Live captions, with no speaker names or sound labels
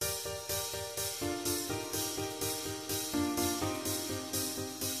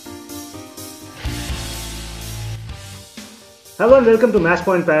Hello and welcome to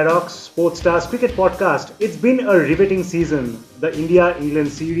Matchpoint Paradox, Sports Stars Cricket Podcast. It's been a riveting season. The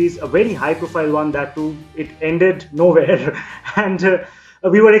India-England series, a very high-profile one. That too, it ended nowhere, and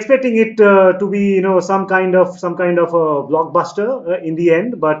we were expecting it to be, some kind of a blockbuster in the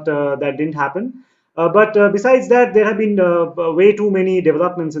end, but that didn't happen. But besides that, there have been way too many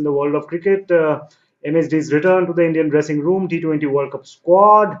developments in the world of cricket. MSD's return to the Indian dressing room, T20 World Cup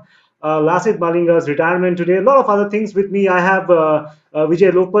squad, Lasit Malinga's retirement today, a lot of other things with me. I have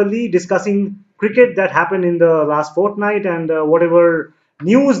Vijay Lopalli discussing cricket that happened in the last fortnight and whatever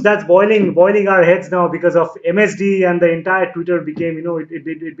news that's boiling our heads now because of MSD and the entire Twitter became,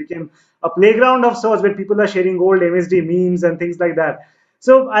 it became a playground of sorts where people are sharing old MSD memes and things like that.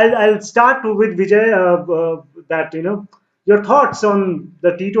 So I'll start with Vijay. That your thoughts on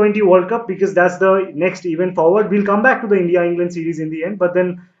the T20 World Cup because that's the next event forward. We'll come back to the India England series in the end, but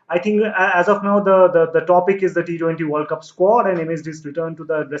then I think as of now the topic is the T20 World Cup squad and MSD's return to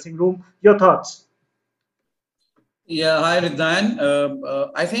the dressing room. Your thoughts? Yeah, hi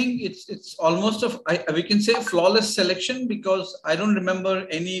Ridhan. I think it's almost we can say flawless selection because I don't remember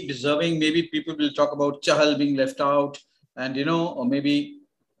any deserving. Maybe people will talk about Chahal being left out, and or maybe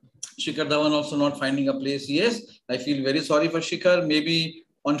Shikhar Dhawan also not finding a place. Yes, I feel very sorry for Shikhar. Maybe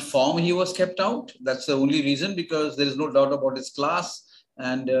on form he was kept out. That's the only reason because there is no doubt about his class,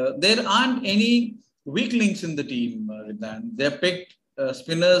 and there aren't any weak links in the team. Ridhan. They're picked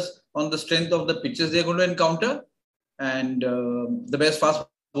spinners on the strength of the pitches they're going to encounter and the best fast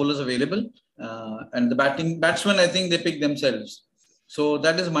bowlers available. And the batsmen, I think they pick themselves. So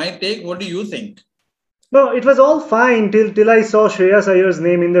that is my take. What do you think? No, it was all fine till I saw Shreyas Iyer's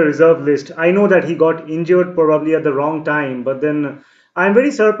name in the reserve list. I know that he got injured probably at the wrong time, but then I'm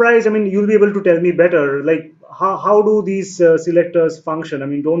very surprised. I mean, you'll be able to tell me better. Like, how do these selectors function? I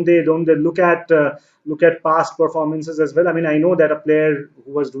mean, don't they look at past performances as well? I mean, I know that a player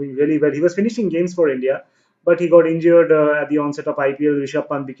who was doing really well, he was finishing games for India, but he got injured at the onset of IPL. Rishabh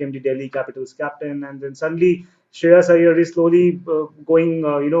Pant became the Delhi Capitals captain, and then suddenly Shreyas Iyer is slowly going,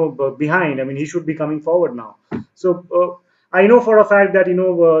 behind. I mean, he should be coming forward now. So I know for a fact that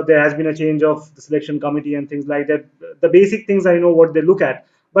there has been a change of the selection committee and things like that. The basic things I know what they look at,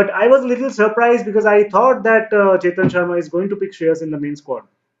 but I was a little surprised because I thought that Chetan Sharma is going to pick Shreyas in the main squad.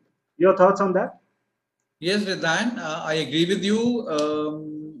 Your thoughts on that? Yes, Vedant, I agree with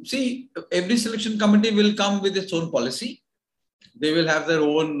you. See, every selection committee will come with its own policy. They will have their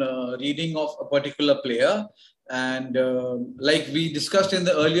own reading of a particular player. And like we discussed in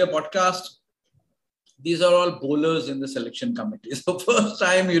the earlier podcast, these are all bowlers in the selection committee. So first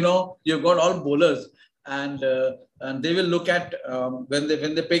time, you've got all bowlers, and they will look at when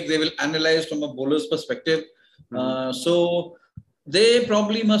they pick, they will analyze from a bowler's perspective. So they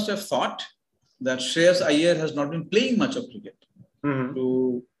probably must have thought that Shreyas Iyer has not been playing much of cricket.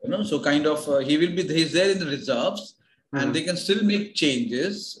 Mm-hmm. So kind of he's there in the reserves, and they can still make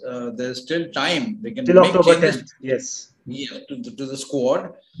changes. There's still time; they can Till make October changes 10th. Yes. to the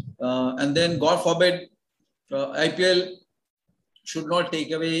squad, and then God forbid, IPL should not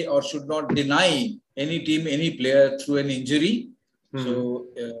take away or should not deny any team, any player through an injury. So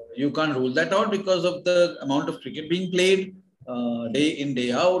you can't rule that out because of the amount of cricket being played day in,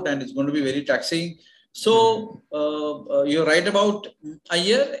 day out, and it's going to be very taxing. So you're right about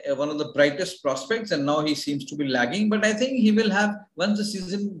Iyer, one of the brightest prospects, and now he seems to be lagging. But I think he will have, once the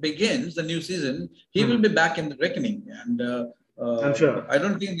season begins, the new season, he will be back in the reckoning, and I'm sure. I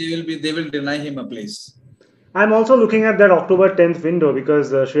don't think they will deny him a place. I'm also looking at that October 10th window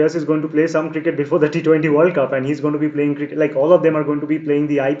because Shreyas is going to play some cricket before the T20 World Cup, and he's going to be playing cricket. Like all of them are going to be playing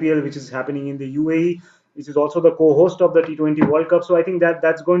the IPL, which is happening in the UAE, which is also the co-host of the T20 World Cup. So I think that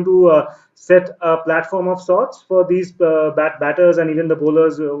that's going to set a platform of sorts for these batters and even the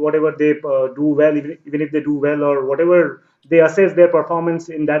bowlers, whatever they do well, even if they do well or whatever they assess their performance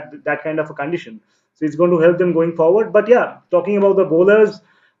in that kind of a condition. So it's going to help them going forward. But yeah, talking about the bowlers.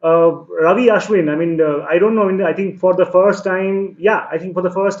 Ravi Ashwin, I mean, I don't know. I mean, I think for the first time, yeah, I think for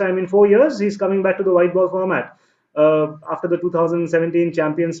the first time in 4 years, he's coming back to the white ball format. After the 2017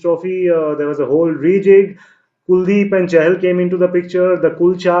 Champions Trophy, there was a whole rejig. Kuldeep and Chahal came into the picture. The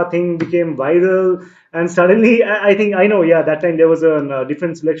Kulcha thing became viral, and suddenly, I think I know. Yeah, that time there was a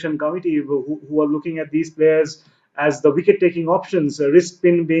different selection committee who were looking at these players as the wicket-taking options. Wrist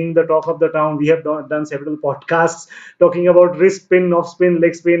spin being the talk of the town. We have done several podcasts talking about wrist spin, off spin,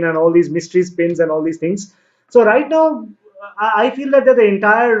 leg spin, and all these mystery spins and all these things. So right now, I feel that the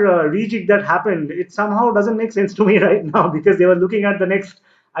entire rejig that happened, it somehow doesn't make sense to me right now because they were looking at the next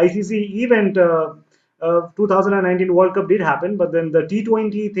ICC event. 2019 World Cup did happen, but then the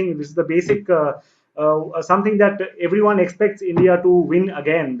T20 thing, this is the basic something that everyone expects India to win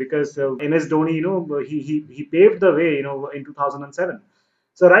again, because MS Dhoni, he paved the way, in 2007.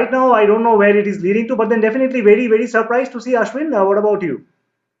 So right now, I don't know where it is leading to, but then definitely very, very surprised to see Ashwin. What about you?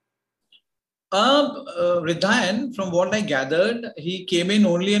 Ridhan, from what I gathered, he came in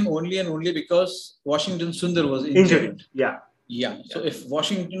only because Washington Sundar was Injury. injured. Yeah. Yeah. So if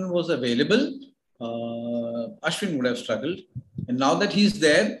Washington was available, Ashwin would have struggled. And now that he's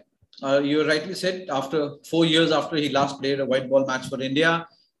there, you rightly said, after 4 years after he last played a white ball match for India,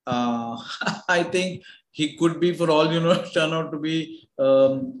 I think he could be, for all you know, turn out to be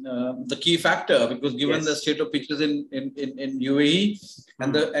the key factor, because given the state of pitches in UAE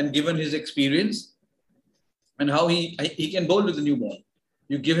and given his experience and how he can bowl with the new ball,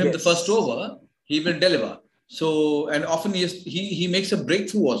 you give him the first over, he will deliver. So, and often he makes a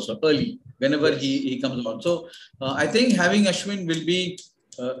breakthrough also early whenever he comes on. So I think having Ashwin will be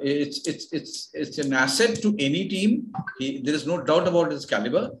it's an asset to any team. There is no doubt about his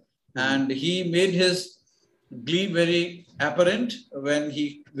caliber, and he made his glee very apparent when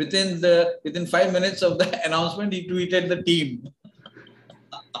he within 5 minutes of the announcement he tweeted the team.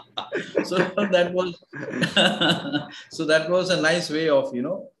 So that was a nice way of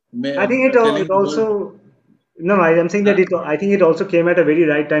I think it also. No, I'm saying that I think it also came at a very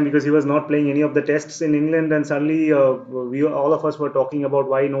right time, because he was not playing any of the tests in England, and suddenly we all of us were talking about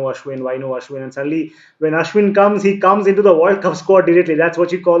why no Ashwin, and suddenly when Ashwin comes, he comes into the World Cup squad directly. That's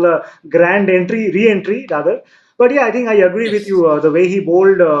what you call a grand entry, re-entry rather. But yeah, I think I agree with you. The way he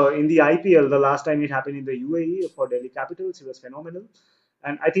bowled in the IPL the last time it happened in the UAE for Delhi Capitals, he was phenomenal.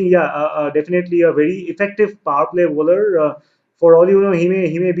 And I think definitely a very effective power play bowler. For all you know, he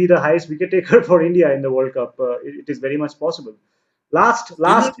may be the highest wicket taker for India in the World Cup. It is very much possible. Last,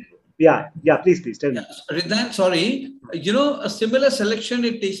 yeah, please tell me. Ridhan, sorry, a similar selection.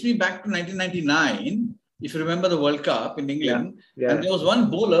 It takes me back to 1999. If you remember the World Cup in England, and there was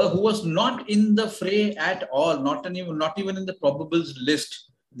one bowler who was not in the fray at all, not even in the probables list.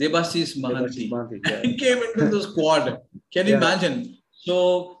 Debashish Mohanty. He came into the squad. Can you imagine?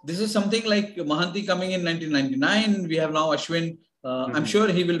 So this is something like Mohanty coming in 1999. We have now Ashwin. I'm sure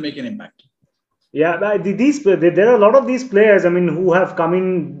he will make an impact. Yeah, there are a lot of these players, I mean, who have come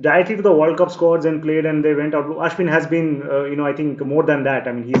in directly to the World Cup squads and played, and they went out. Ashwin has been, I think more than that.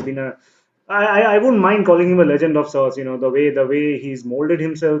 I mean, he's been I wouldn't mind calling him a legend of sorts. The way he's molded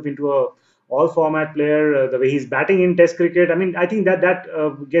himself into a all format player, the way he's batting in Test cricket. I mean, I think that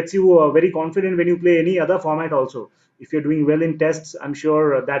gets you very confident when you play any other format also. If you're doing well in Tests, I'm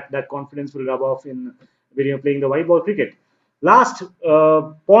sure that confidence will rub off in when you're playing the white ball cricket. Last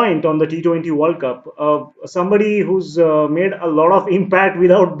point on the T20 World Cup, somebody who's made a lot of impact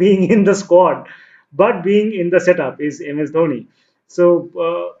without being in the squad, but being in the setup, is MS Dhoni. So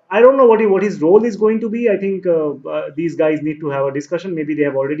I don't know what his role is going to be. I think these guys need to have a discussion. Maybe they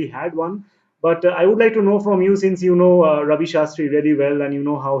have already had one. But I would like to know from you, since you know Ravi Shastri really well and you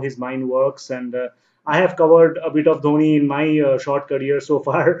know how his mind works, and I have covered a bit of Dhoni in my short career so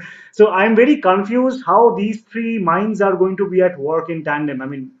far. So I'm very confused how these three minds are going to be at work in tandem. I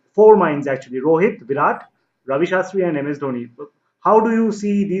mean, four minds actually: Rohit, Virat, Ravi Shastri, and MS Dhoni. How do you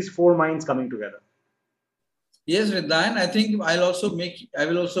see these four minds coming together? Yes, Ridhan, I think I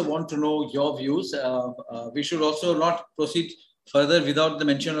will also want to know your views. We should also not proceed further without the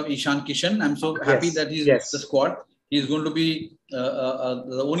mention of Ishan Kishan. I'm so happy that he's in the squad. He's going to be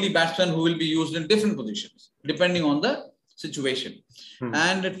the only batsman who will be used in different positions, depending on the situation.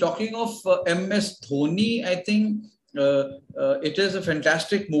 And talking of MS Dhoni, I think it is a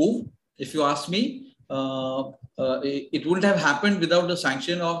fantastic move, if you ask me. It wouldn't have happened without the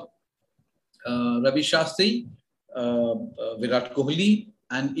sanction of Ravi Shastri, Virat Kohli,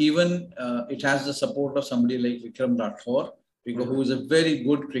 and even it has the support of somebody like Vikram Rathore, who is a very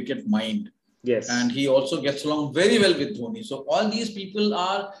good cricket mind. Yes. And he also gets along very well with Dhoni. So all these people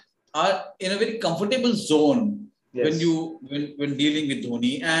are in a very comfortable zone when dealing with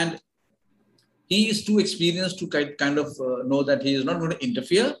Dhoni, and he is too experienced to kind of know that he is not going to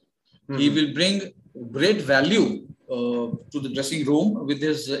interfere. He will bring great value to the dressing room with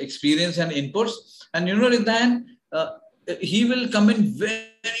his experience and inputs. And Ridhan, he will come in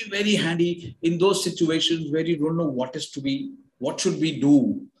very, very handy in those situations where you don't know what should we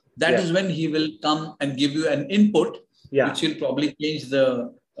do. That is when he will come and give you an input, which will probably change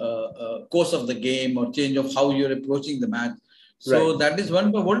the course of the game or change of how you're approaching the match. So that is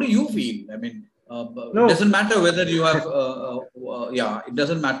one. But what do you feel? I mean, it doesn't matter whether you have, it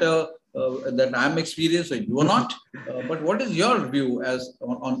doesn't matter that I'm experienced or you are not. But what is your view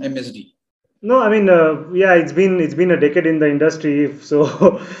on MSD? No, I mean, yeah, it's been a decade in the industry.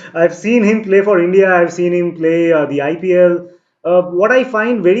 So I've seen him play for India. I've seen him play the IPL. What I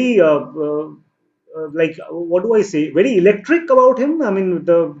find very like, what do I say? Very electric about him. I mean,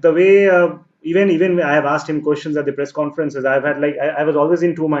 the way even I have asked him questions at the press conferences. I've had like I was always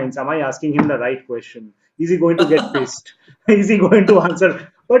in two minds. Am I asking him the right question? Is he going to get pissed? Is he going to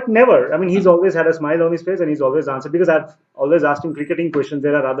answer? But never. I mean, he's always had a smile on his face and he's always answered because I've always asked him cricketing questions.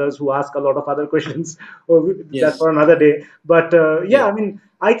 There are others who ask a lot of other questions. That's Yes. for another day. But yeah, Yes. I mean,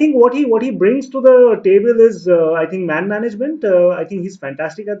 I think what he brings to the table is I think man management. I think he's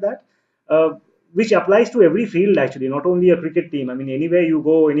fantastic at that. Which applies to every field actually, not only a cricket team. I mean, anywhere you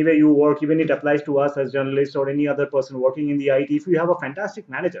go, anywhere you work, even it applies to us as journalists or any other person working in the IT. If you have a fantastic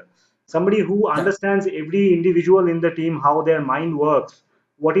manager, somebody who Yeah. understands every individual in the team, how their mind works,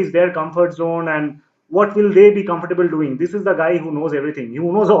 what is their comfort zone, and what will they be comfortable doing. This is the guy who knows everything,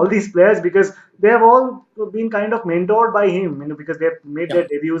 who knows all these players because they have all been kind of mentored by him, because they've made Yeah. their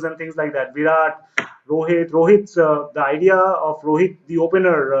debuts and things like that. Virat, Rohit's the idea of Rohit, the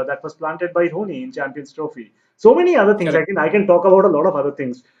opener that was planted by Dhoni in Champions Trophy. So many other things. I Correct. can I can talk about a lot of other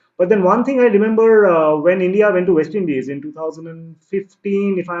things. But then one thing I remember when India went to West Indies in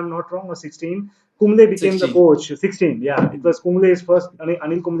 2015, if I'm not wrong, or 16, Kumble became the 16. coach. 16, yeah, it was Kumble's first,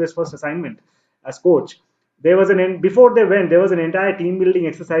 Anil Kumble's first assignment as coach. There was before they went, there was an entire team building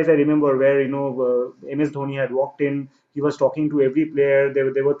exercise. I remember where MS Dhoni had walked in. He was talking to every player.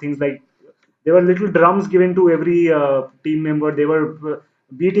 There were things like there were little drums given to every team member. They were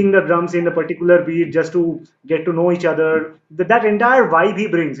beating the drums in a particular beat just to get to know each other. That entire vibe he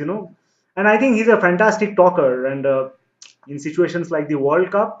brings. And I think he's a fantastic talker. And in situations like the World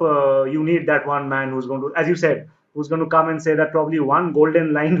Cup, you need that one man who's going to, as you said, who's going to come and say that probably one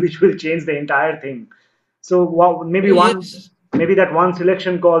golden line which will change the entire thing. So wow, Yes. maybe that one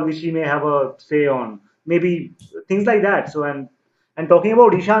selection call which he may have a say on, maybe things like that. So and talking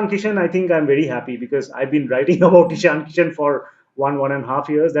about Ishan Kishan, I think I'm very happy because I've been writing about Ishan Kishan for 1.5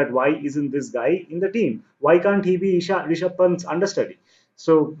 years. That why isn't this guy in the team? Why can't he be Rishabh Pant's understudy?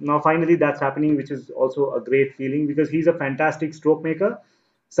 So now finally that's happening, which is also a great feeling because he's a fantastic stroke maker,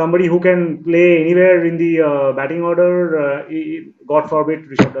 somebody who can play anywhere in the batting order. God forbid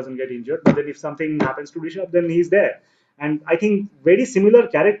Rishabh doesn't get injured, but then if something happens to Rishabh, then he's there. And I think very similar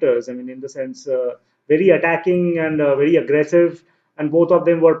characters. I mean, in the sense, very attacking and very aggressive. And both of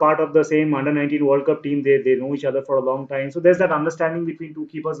them were part of the same under 19 World Cup team. They know each other for a long time. So there's that understanding between two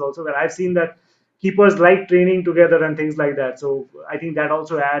keepers also. Where I've seen that keepers like training together and things like that. So I think that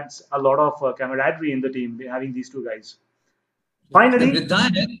also adds a lot of camaraderie in the team having these two guys. And Finally, with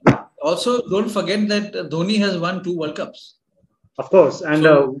that, also don't forget that Dhoni has won 2 World Cups. of course, and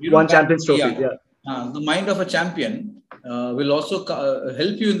So, one that, Champions Trophy. yeah, Yeah. the mind of a champion will also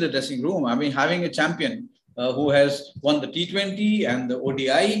help you in the dressing room. I mean, having a champion who has won the T20 and the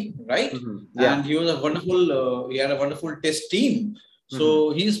ODI, right? Yeah. And he had a wonderful test team. hmm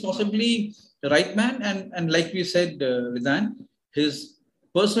So he is possibly the right man. And like we said, Vidhan, his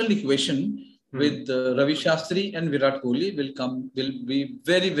personal equation with Ravi Shastri and Virat Kohli will be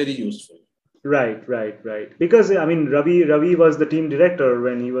very, very useful. Right, right, right. Because I mean, Ravi was the team director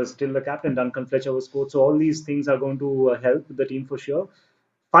when he was still the captain. Duncan Fletcher was coach. So all these things are going to help the team for sure.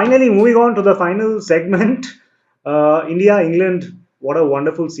 Finally, moving on to the final segment, India England. What a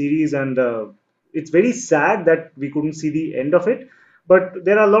wonderful series, and it's very sad that we couldn't see the end of it. But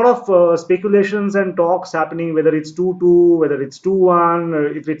there are a lot of speculations and talks happening whether it's 2-2, whether it's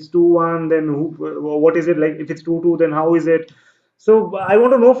 2-1. If it's 2-1, then what is it like? If it's 2-2, then how is it? So I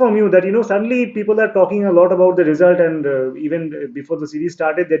want to know from you that suddenly people are talking a lot about the result, and even before the series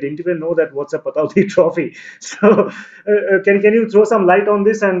started, they didn't even know that what's a Patauti Trophy. So can you throw some light on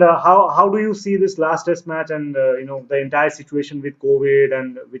this, and how do you see this last Test match, and the entire situation with COVID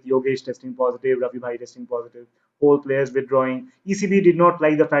and with Yogesh testing positive, Ravi Bhai testing positive, whole players withdrawing. ECB did not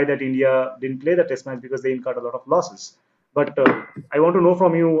like the fact that India didn't play the Test match because they incurred a lot of losses. But I want to know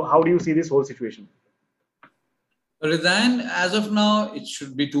from you, how do you see this whole situation? Resign as of now, it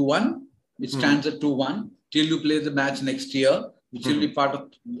should be 2-1. It Hmm. stands at 2-1 till you play the match next year, which will be Hmm. part of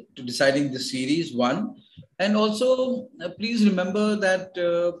deciding the series one. And also, please remember that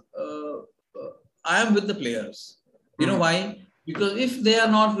I am with the players. You know Hmm. why? Because if they are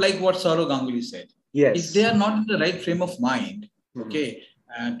not like what Saurav Ganguly said, if they Yes. are not in the right frame of mind, Hmm. okay,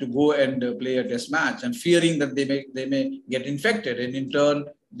 and to go and play a test match and fearing that they may get infected and in turn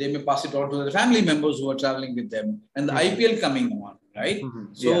they may pass it on to the family members who are traveling with them and the Hmm. IPL coming on, right?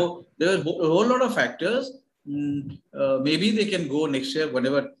 Yeah. So there are a whole lot of factors. Maybe they can go next year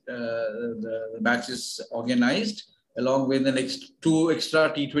whenever the match is organized. along with the next two extra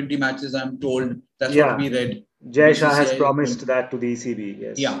T20 matches. I'm told that's what Yeah, we read. Jay Shah has BCCI is going promised to. that to the ECB.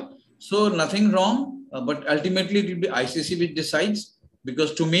 Yes. Yeah. So nothing wrong, but ultimately it will be ICC which decides,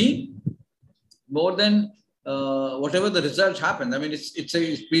 because to me, more than whatever the results happen, I mean,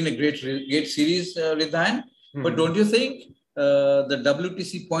 it's been a great series, Ridhan. But Mhm. don't you think the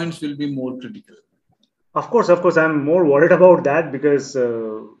WTC points will be more critical? Of course, I'm more worried about that because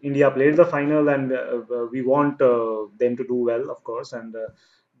India played the final and we want them to do well, of course. And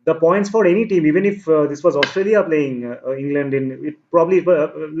the points for any team, even if this was Australia playing England in it, probably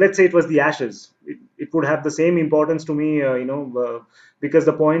let's say it was the Ashes, it would have the same importance to me, because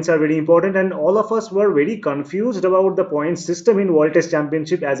the points are very important, and all of us were very confused about the point system in World Test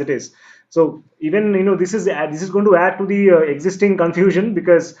Championship as it is. So even this is going to add to the existing confusion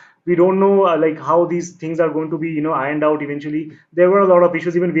because we don't know like how these things are going to be ironed out eventually. There were a lot of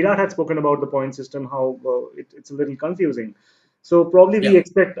issues. Even Virat had spoken about the point system, how it's a little confusing. So probably we Yeah.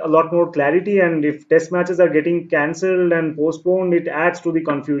 expect a lot more clarity, and if test matches are getting cancelled and postponed, it adds to the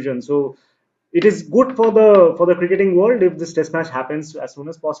confusion. So it is good for the cricketing world if this test match happens as soon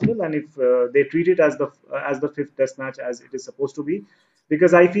as possible, and if they treat it as the fifth test match as it is supposed to be,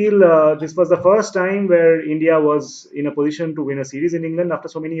 because I feel this was the first time where India was in a position to win a series in England after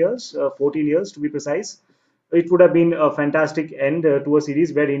so many years, 14 years to be precise. It would have been a fantastic end to a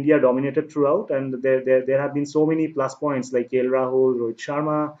series where India dominated throughout, and there have been so many plus points like KL Rahul, Rohit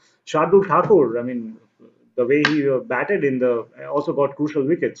Sharma, Shardul Thakur. I mean, the way he batted in the also got crucial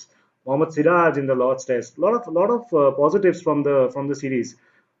wickets. Mohammad Siraj in the Lord's Test. Lot of positives from the series.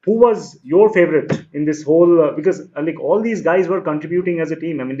 Who was your favorite in this whole? Because like all these guys were contributing as a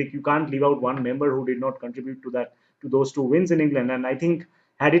team. I mean, like you can't leave out one member who did not contribute to those two wins in England. And I think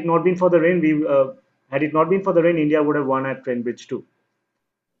had it not been for the rain, India would have won at Trent Bridge too.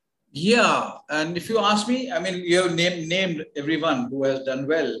 Yeah, and if you ask me, I mean, you have named everyone who has done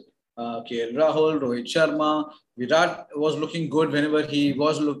well. KL Rahul, Rohit Sharma, Virat was looking good whenever he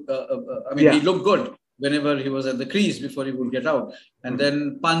was I mean, he Yeah. looked good whenever he was at the crease before he would get out. And Mhm.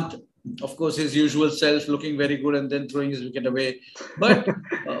 then Pant, of course, his usual self, looking very good and then throwing his wicket away. But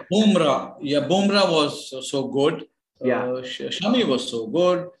Bumrah was so good. Yeah. Shami was so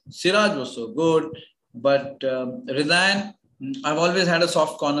good. Siraj was so good. But Ridhan, I've always had a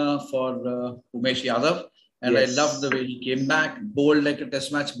soft corner for Umesh Yadav, and I loved the Yes. way he came back, bowled like a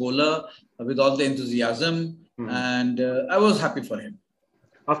test match bowler with all the enthusiasm, Mhm. and I was happy for him.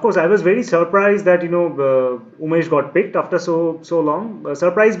 Of course, I was very surprised that Umesh got picked after so long.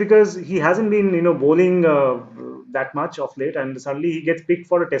 Surprised because he hasn't been bowling that much of late, and suddenly he gets picked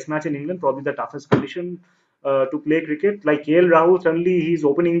for a Test match in England, probably the toughest condition to play cricket. Like KL Rahul, suddenly he's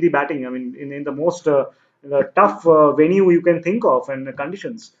opening the batting. I mean, in the most tough venue you can think of and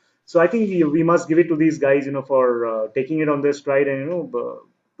conditions. So I think we must give it to these guys, for taking it on their stride and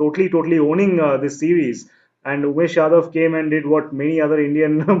totally owning this series. And Umesh Yadav came and did what many other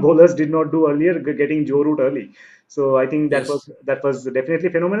Indian bowlers did not do earlier, getting Joe Root early. So I think Yes. that was definitely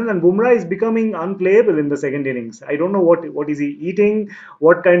phenomenal. And Bumrah is becoming unplayable in the second innings. I don't know what is he eating,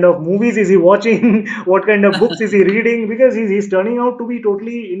 what kind of movies is he watching, what kind of books is he reading, because he's turning out to be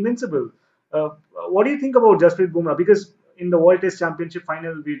totally invincible. Uh, what do you think about Jasprit Bumrah? Because in the World Test Championship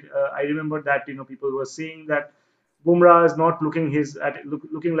final, I remember that people were saying that Bumrah is not looking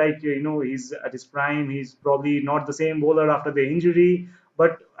like he's at his prime. He's probably not the same bowler after the injury,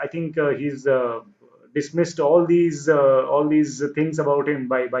 but I think he's dismissed all these things about him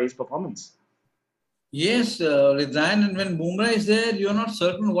by his performance. Yes, Ridhan, and when Bumrah is there, you're not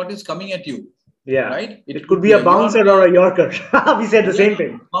certain what is coming at you, Yeah, right? It it could could be be a a bouncer or Yorker, a Yorker. We said the yeah, same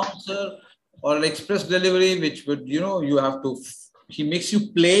thing. bouncer, or an express delivery, which would, you have to, he makes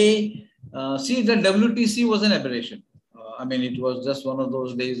you play. See, the WTC was an aberration. I mean, it was just one of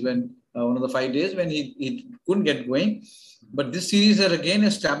those days when, one of the 5 days when he couldn't get going. But this series has again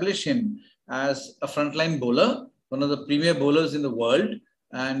established him as a frontline bowler, one of the premier bowlers in the world.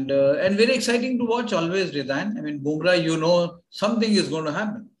 And very exciting to watch always, Ridhan. I mean, Bumrah, something is going to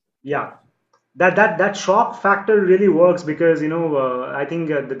happen. Yeah, that shock factor really works because I think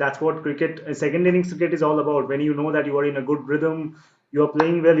that's what second innings cricket is all about. When you know that you are in a good rhythm, you are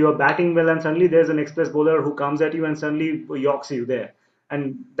playing well, you are batting well, and suddenly there's an express bowler who comes at you and suddenly yorks you there,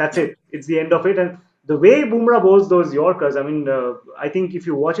 and that's Yeah. it. It's the end of it. And the way Bumrah bowls those Yorkers, I mean, I think if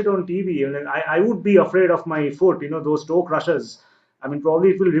you watch it on TV, I would be afraid of my foot. Those toe crushers. I mean, probably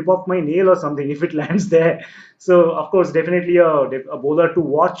it will rip off my nail or something if it lands there. So, of course, definitely a bowler to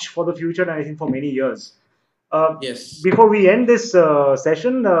watch for the future, and I think for many years. Uh, Yes. Before we end this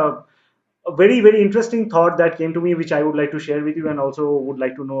session, a very interesting thought that came to me, which I would like to share with you, and also would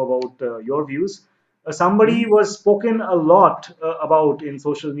like to know about your views. somebody was spoken a lot about in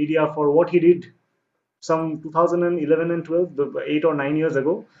social media for what he did some 2011 and 12, 8 or 9 years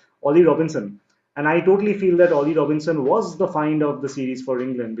ago, Ollie Robinson. And I totally feel that Ollie Robinson was the find of the series for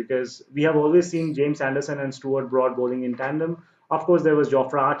England because we have always seen James Anderson and Stuart Broad bowling in tandem. Of course, there was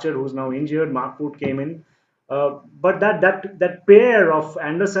Jofra Archer, who's now injured. Mark Wood came in. But that pair of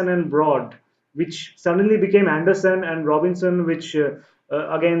Anderson and Broad, which suddenly became Anderson and Robinson, which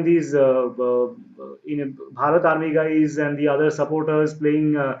again these Bharat Army guys and the other supporters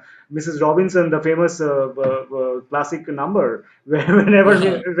playing Mrs. Robinson, the famous classic number, Yeah.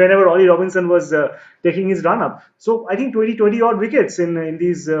 whenever Ollie Robinson was taking his run up. So I think 20 odd wickets in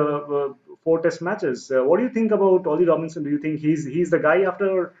these four Test matches. What do you think about Ollie Robinson? Do you think he's the guy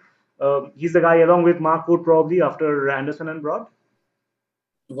after? He's the guy along with Mark Wood probably after Anderson and Broad.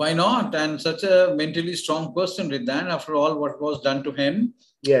 Why not? And such a mentally strong person, Ridhan, after all what was done to him in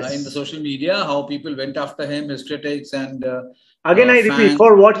the Yes. social media, how people went after him, his critics and Again, I repeat, fans.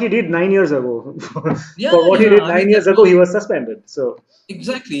 for what he did 9 years ago, Yeah, for what he yeah. did I nine mean, years that ago, he was was suspended. So,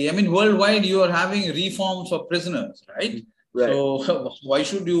 exactly. I mean, worldwide, you are having reforms for prisoners, right? right. So why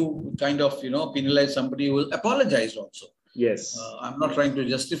should you kind of, penalize somebody who apologized also? Yes. I'm not trying to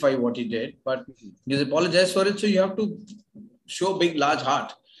justify what he did, but he's apologized for it. So you have to show big, large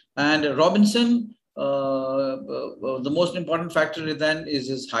heart. And Robinson, the most important factor then is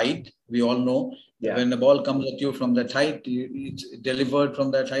his height. We all know Yeah. when the ball comes at you from that height, it's delivered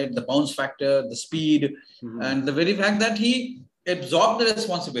from that height, the bounce factor, the speed, and the very fact that he absorbed the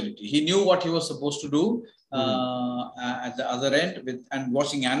responsibility. He knew what he was supposed to do at the other end. And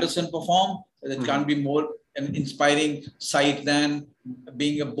watching Anderson perform, it can't be more an inspiring sight than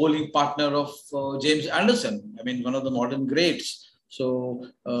being a bowling partner of James Anderson. I mean, one of the modern greats. So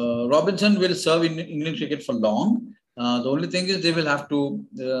Robinson will serve in England cricket for long. The only thing is they will have to.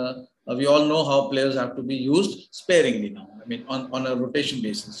 We all know how players have to be used sparingly now. I mean, on a rotation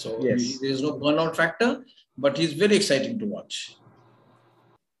basis. So Yes. there is no burnout factor, but he's very exciting to watch.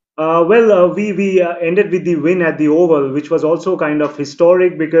 We ended with the win at the Oval, which was also kind of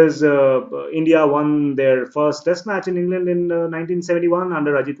historic because India won their first Test match in England in 1971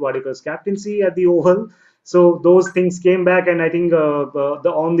 under Ajit Wadekar's captaincy at the Oval. So those things came back, and I think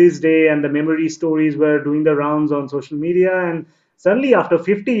the on this day and the memory stories were doing the rounds on social media. And suddenly, after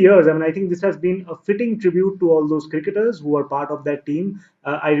 50 years, I mean, I think this has been a fitting tribute to all those cricketers who are part of that team.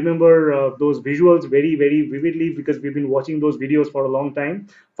 I remember those visuals very, very vividly because we've been watching those videos for a long time.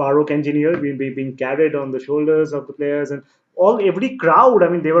 Farouk engineer being carried on the shoulders of the players, and every crowd. I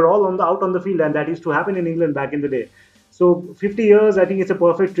mean, they were all out on the field, and that used to happen in England back in the day. So 50 years, I think it's a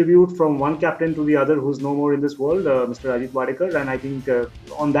perfect tribute from one captain to the other who's no more in this world, Mr. Ajit Wadekar. And I think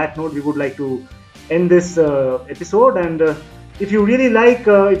on that note, we would like to end this episode. And if you really like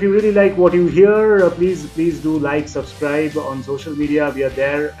what you hear, please do like, subscribe on social media. We are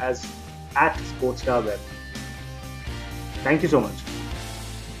there as at Sportstar Web. Thank you so much.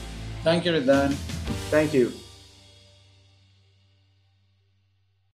 Thank you, Ridhan. Thank you.